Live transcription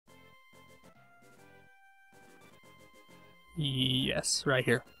Yes, right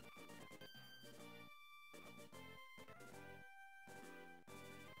here.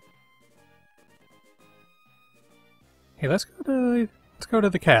 Hey, let's go to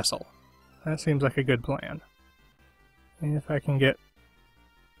the castle. That seems like a good plan. If I can get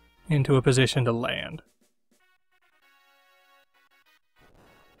into a position to land.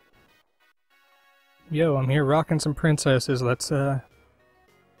 Yo, I'm here rocking some princesses. Let's how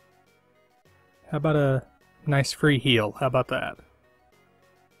about a nice free heal? How about that?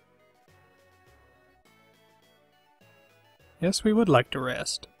 Yes, we would like to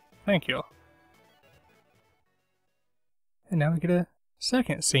rest. Thank you. And now we get a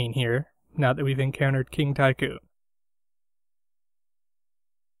second scene here, now that we've encountered King Tycoon.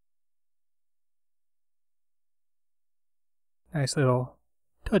 Nice little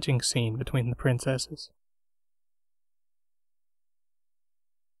touching scene between the princesses.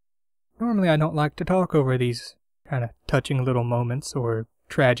 Normally I don't like to talk over these kind of touching little moments or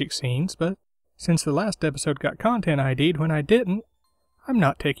tragic scenes, but since the last episode got content ID'd when I didn't, I'm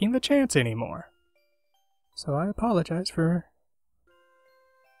not taking the chance anymore. So I apologize for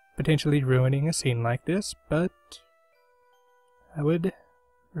potentially ruining a scene like this, but I would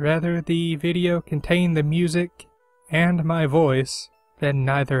rather the video contain the music and my voice than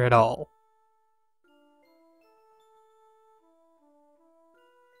neither at all.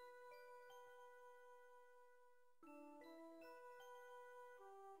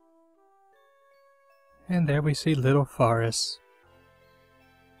 And there we see little Faris,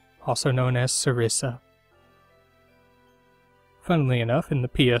 also known as Sarissa. Funnily enough, in the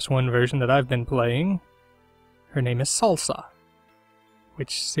PS1 version that I've been playing, her name is Salsa,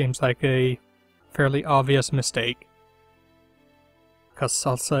 which seems like a fairly obvious mistake, because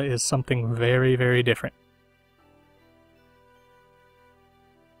Salsa is something very, very different.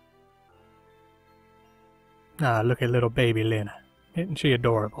 Ah, look at little baby Lena. Isn't she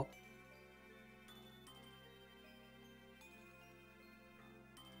adorable?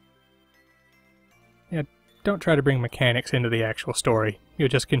 Yeah, don't try to bring mechanics into the actual story. You'll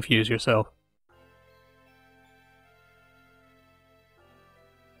just confuse yourself.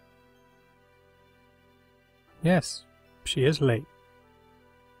 Yes, she is late.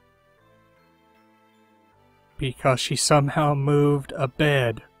 Because she somehow moved a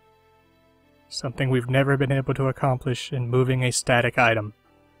bed. Something we've never been able to accomplish in moving a static item.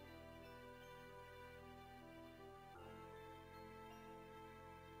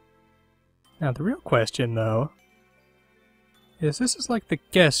 Now the real question, though, is this is like the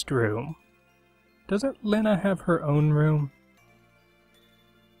guest room. Doesn't Lena have her own room?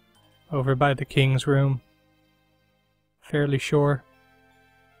 Over by the king's room? Fairly sure.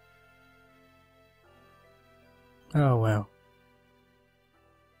 Oh well.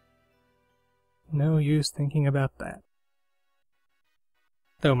 No use thinking about that.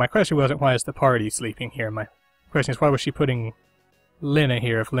 Though my question wasn't why is the party sleeping here. My question is why was she putting Lena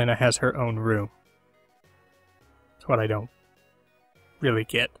here if Lena has her own room? That's what I don't really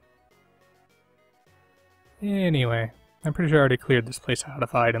get. Anyway, I'm pretty sure I already cleared this place out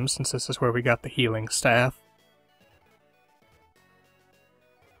of items since this is where we got the healing staff.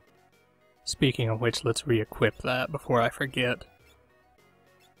 Speaking of which, let's re-equip that before I forget.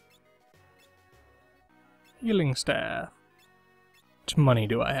 Healing staff. How much money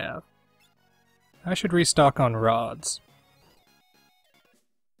do I have? I should restock on rods.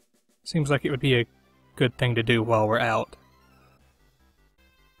 Seems like it would be a good thing to do while we're out.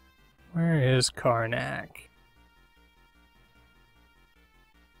 Where is Karnak?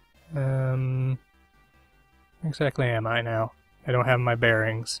 Where exactly am I now? I don't have my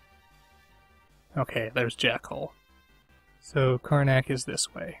bearings. Okay, there's Jackhole. So Karnak is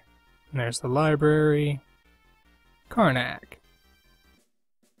this way. And there's the library. Karnak.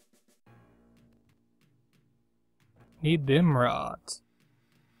 Need them rods.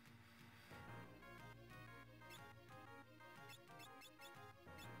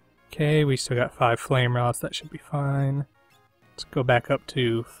 Okay, we still got 5 flame rods, that should be fine. Let's go back up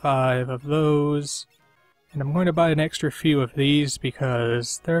to 5 of those. And I'm going to buy an extra few of these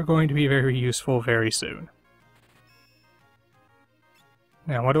because they're going to be very useful very soon.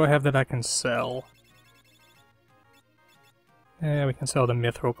 Now, what do I have that I can sell? Yeah, we can sell the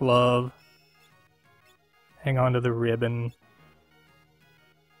mithril glove. Hang on to the ribbon.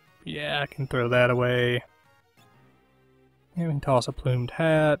 Yeah, I can throw that away. And we can toss a plumed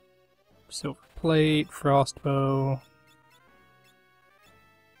hat. Silver plate, frostbow.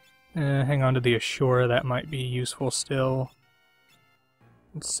 Hang on to the Ashura, that might be useful still.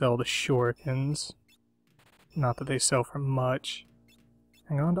 Let's sell the shurikens. Not that they sell for much.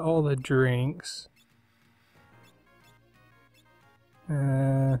 Hang on to all the drinks.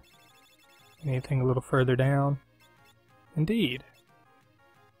 Anything a little further down? Indeed.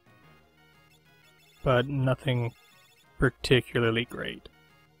 But nothing particularly great.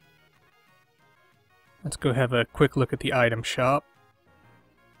 Let's go have a quick look at the item shop.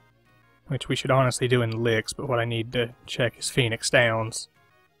 Which we should honestly do in Licks, but what I need to check is Phoenix Downs.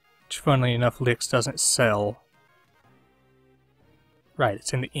 Which, funnily enough, Licks doesn't sell. Right,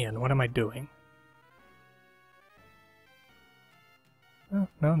 it's in the inn. What am I doing? Oh,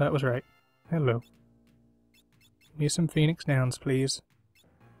 no, that was right. Hello. Give me some Phoenix Downs, please.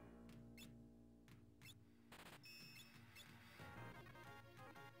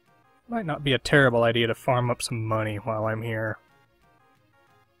 Might not be a terrible idea to farm up some money while I'm here.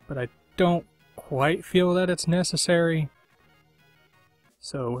 But I don't quite feel that it's necessary.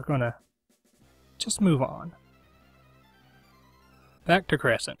 So we're gonna just move on. Back to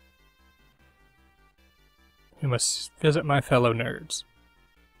Crescent. We must visit my fellow nerds.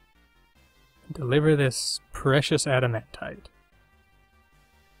 Deliver this precious adamantite.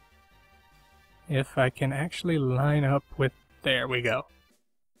 If I can actually line up with... There we go.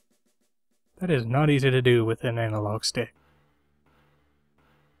 That is not easy to do with an analog stick.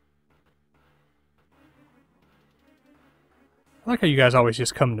 I like how you guys always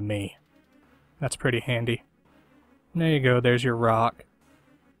just come to me. That's pretty handy. There you go, there's your rock.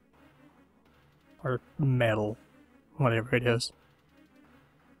 Or metal. Whatever it is.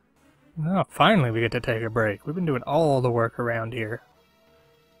 Oh, finally we get to take a break. We've been doing all the work around here.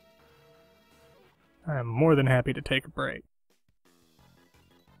 I am more than happy to take a break.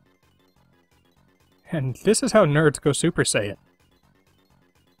 And this is how nerds go Super Saiyan.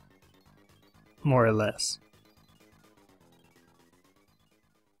 More or less.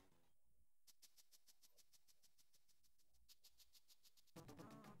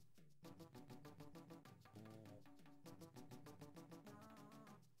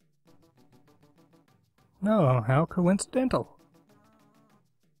 No, how coincidental.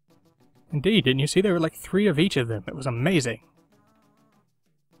 Indeed, didn't you see there were like 3 of each of them? It was amazing.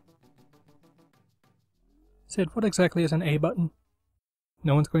 Sid, what exactly is an A button?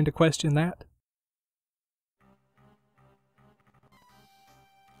 No one's going to question that?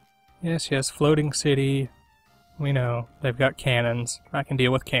 Yes, yes, floating city. We know, they've got cannons. I can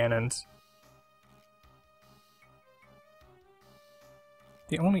deal with cannons.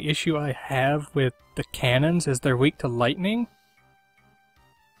 The only issue I have with the cannons is they're weak to lightning.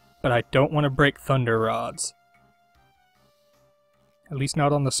 But I don't want to break thunder rods. At least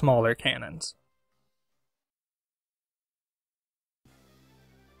not on the smaller cannons.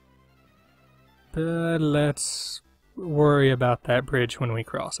 But let's worry about that bridge when we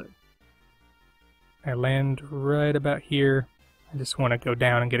cross it. I land right about here. I just want to go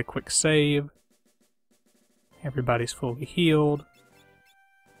down and get a quick save. Everybody's fully healed.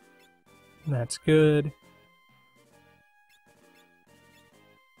 That's good.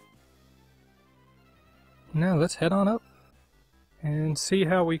 Now let's head on up and see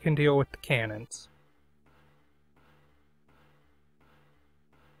how we can deal with the cannons.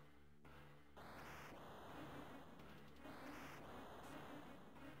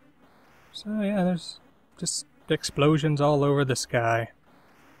 So yeah, there's just explosions all over the sky.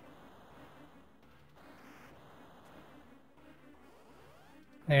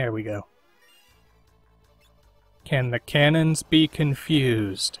 There we go. Can the cannons be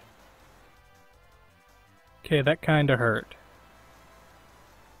confused? Okay, that kinda hurt.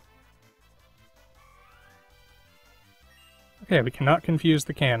 Okay, we cannot confuse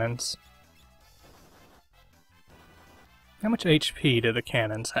the cannons. How much HP do the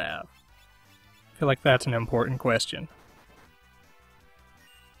cannons have? I feel like that's an important question.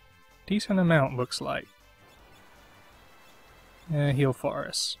 Decent amount, looks like. Heal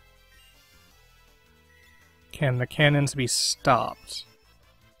Forest. Can the cannons be stopped?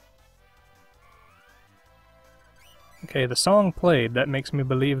 Okay, the song played, that makes me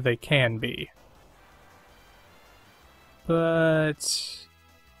believe they can be. But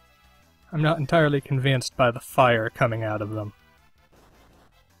I'm not entirely convinced by the fire coming out of them.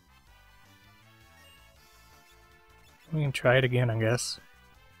 We can try it again, I guess.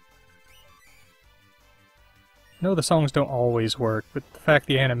 No, the songs don't always work, but the fact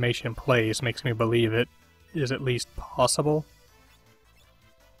the animation plays makes me believe it is at least possible.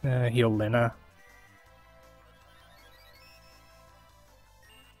 Heal Lena.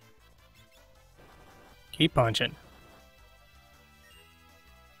 Keep punching.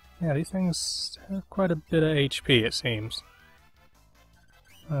 Yeah, these things have quite a bit of HP, it seems.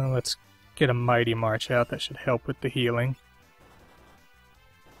 Let's get a Mighty March out, that should help with the healing.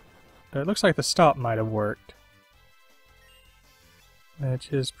 But it looks like the stop might have worked.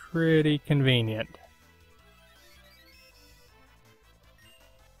 which is pretty convenient.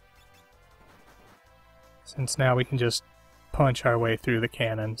 Since now we can just punch our way through the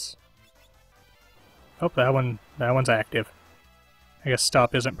cannons. Oh, that one's active. I guess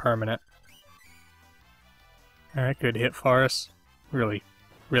stop isn't permanent. Alright, good hit for us. Really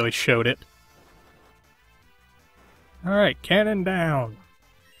showed it. Alright, cannon down!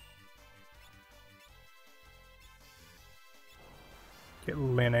 Get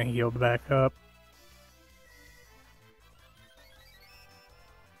Lena healed back up.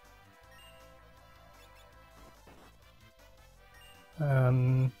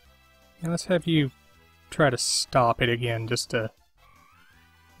 Yeah, let's have you try to stop it again, just to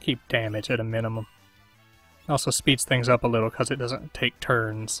keep damage at a minimum. Also speeds things up a little because it doesn't take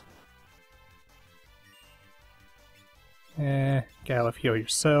turns. Galuf, heal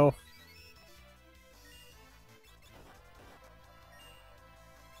yourself.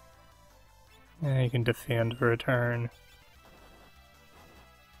 You can defend for a turn.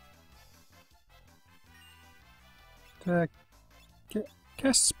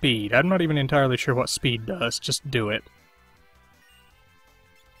 Cast speed. I'm not even entirely sure what speed does. Just do it.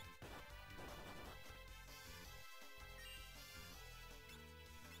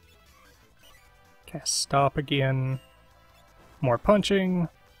 Cast stop again. More punching.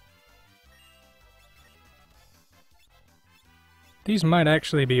 These might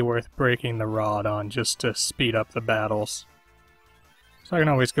actually be worth breaking the rod on just to speed up the battles. So I can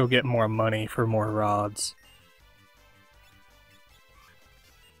always go get more money for more rods.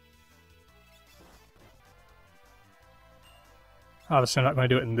 Obviously I'm not going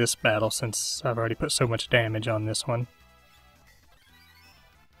to do it in this battle since I've already put so much damage on this one.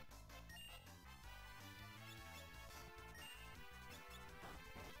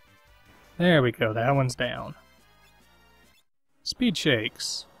 There we go, that one's down. Speed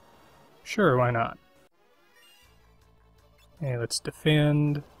shakes. Sure, why not? Okay, let's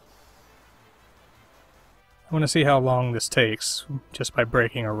defend. I want to see how long this takes just by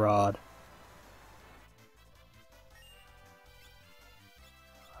breaking a rod.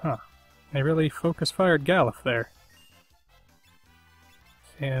 Huh. They really focus-fired Galuf there.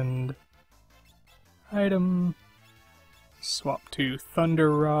 Defend. Item. Swap to Thunder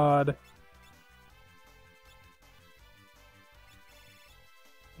Rod.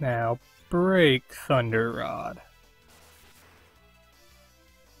 Now, break Thunder Rod.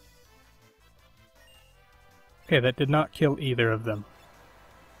 Okay, that did not kill either of them.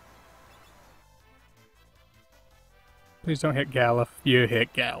 Please don't hit Galuf. You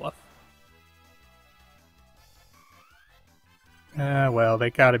hit Galuf. Well, they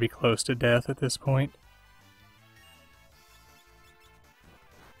gotta be close to death at this point.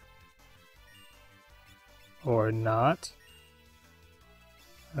 Or not.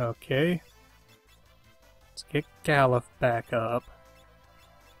 Okay. Let's get Galuf back up.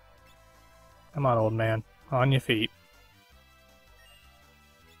 Come on, old man. On your feet.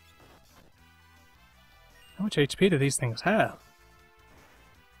 How much HP do these things have?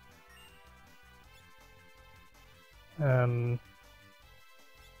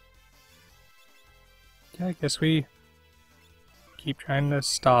 Yeah, I guess we keep trying to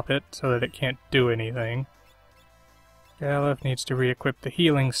stop it so that it can't do anything. Galuf needs to re-equip the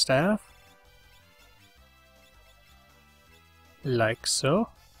healing staff. Like so.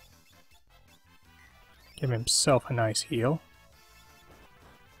 Give himself a nice heal.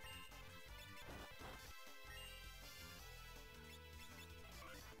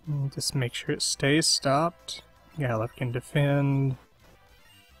 And just make sure it stays stopped. Galuf can defend.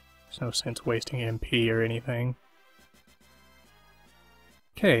 There's no sense wasting MP or anything.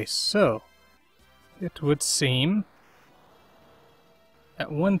 Okay, so it would seem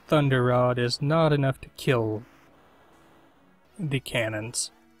that one Thunder Rod is not enough to kill the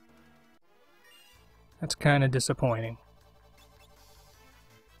cannons. That's kind of disappointing.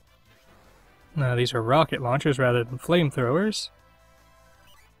 Now these are rocket launchers rather than flamethrowers.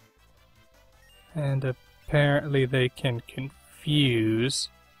 And apparently they can confuse.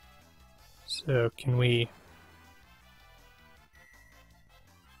 So can we...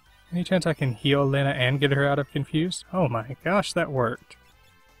 Any chance I can heal Lena and get her out of confused? Oh my gosh, that worked.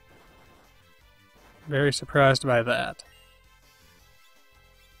 Very surprised by that.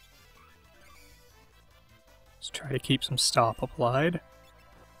 Let's try to keep some stop applied.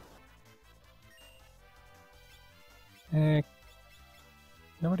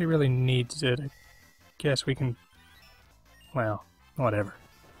 Nobody really needs it. I guess we can... Well, whatever.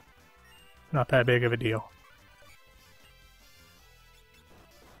 Not that big of a deal.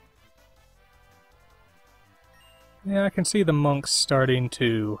 Yeah, I can see the monks starting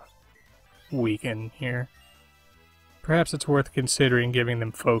to weaken here. Perhaps it's worth considering giving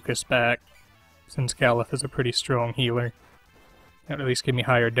them focus back, since Galuf is a pretty strong healer. That would at least give me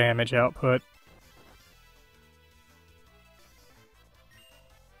higher damage output.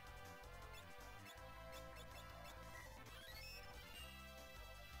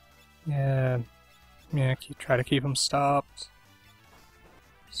 Yeah, try to keep them stopped.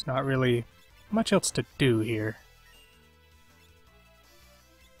 There's not really much else to do here.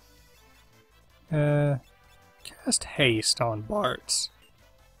 Cast haste on Bart's.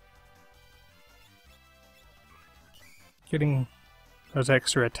 Getting those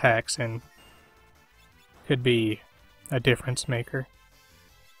extra attacks in could be a difference maker.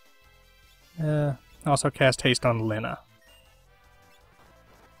 Also cast haste on Lena.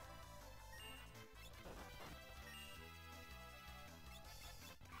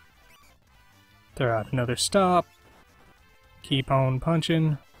 Throw out another stop. Keep on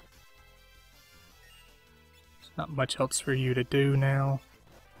punching. There's not much else for you to do now.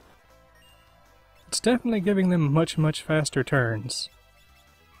 It's definitely giving them much faster turns.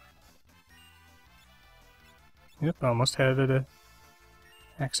 Yep, almost had an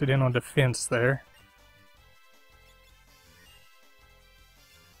accidental defense there.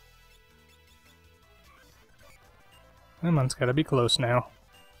 That one's gotta be close now.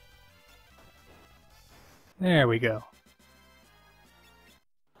 There we go.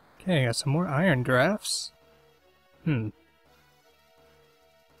 Okay, got some more iron drafts.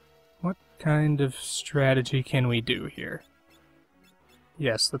 What kind of strategy can we do here?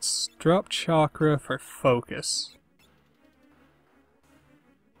 Yes, let's drop chakra for focus.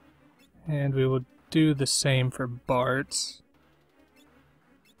 And we will do the same for Bart's.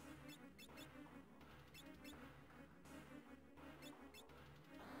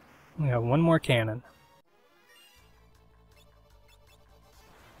 We got one more cannon.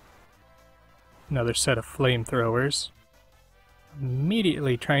 Another set of flamethrowers.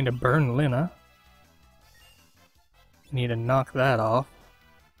 Immediately trying to burn Lena. Need to knock that off.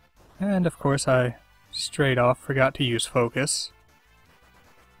 And of course I straight off forgot to use focus.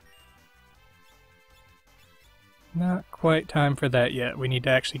 Not quite time for that yet. We need to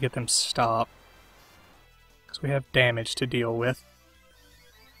actually get them stopped. Because we have damage to deal with.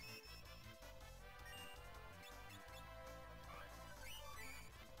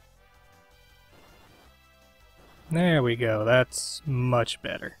 There we go, that's much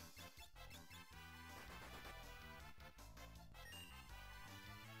better.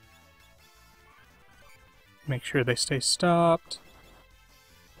 Make sure they stay stopped.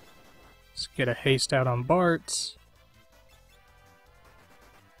 Let's get a haste out on Bart's.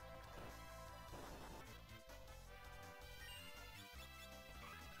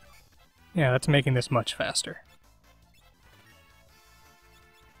 Yeah, that's making this much faster.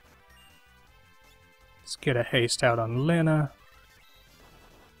 Let's get a haste out on Lena.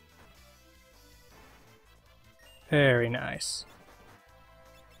 Very nice.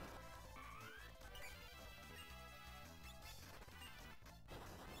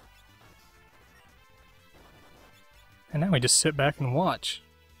 And now we just sit back and watch.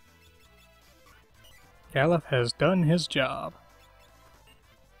 Galuf has done his job.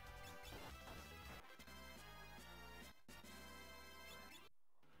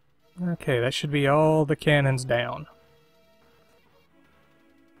 Okay, that should be all the cannons down.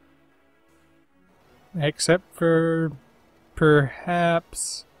 Except for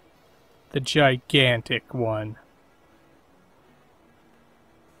perhaps the gigantic one.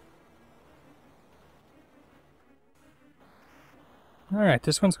 Alright,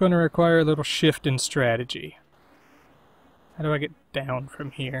 this one's going to require a little shift in strategy. How do I get down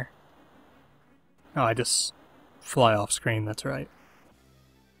from here? Oh, I just fly off screen, that's right.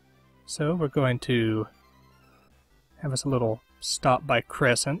 So we're going to have us a little stop by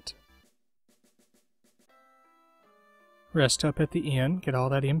Crescent. Rest up at the end, get all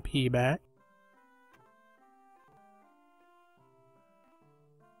that MP back.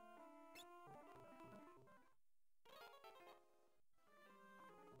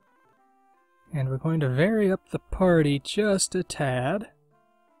 And we're going to vary up the party just a tad.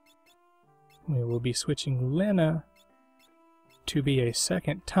 We will be switching Lena to be a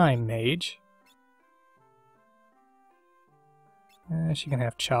second time mage. She can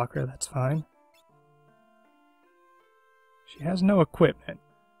have chakra, that's fine. She has no equipment.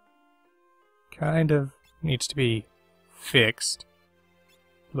 Kind of needs to be fixed.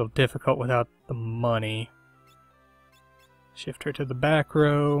 A little difficult without the money. Shift her to the back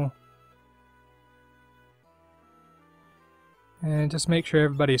row. And just make sure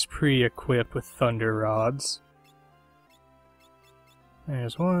everybody's pre-equipped with thunder rods.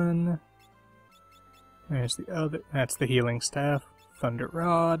 There's one. There's the other. That's the healing staff. Thunder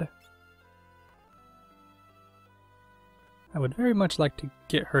Rod. I would very much like to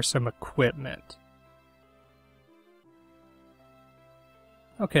get her some equipment.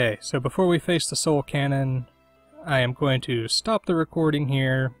 Okay, so before we face the Soul Cannon, I am going to stop the recording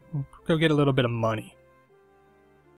here, go get a little bit of money.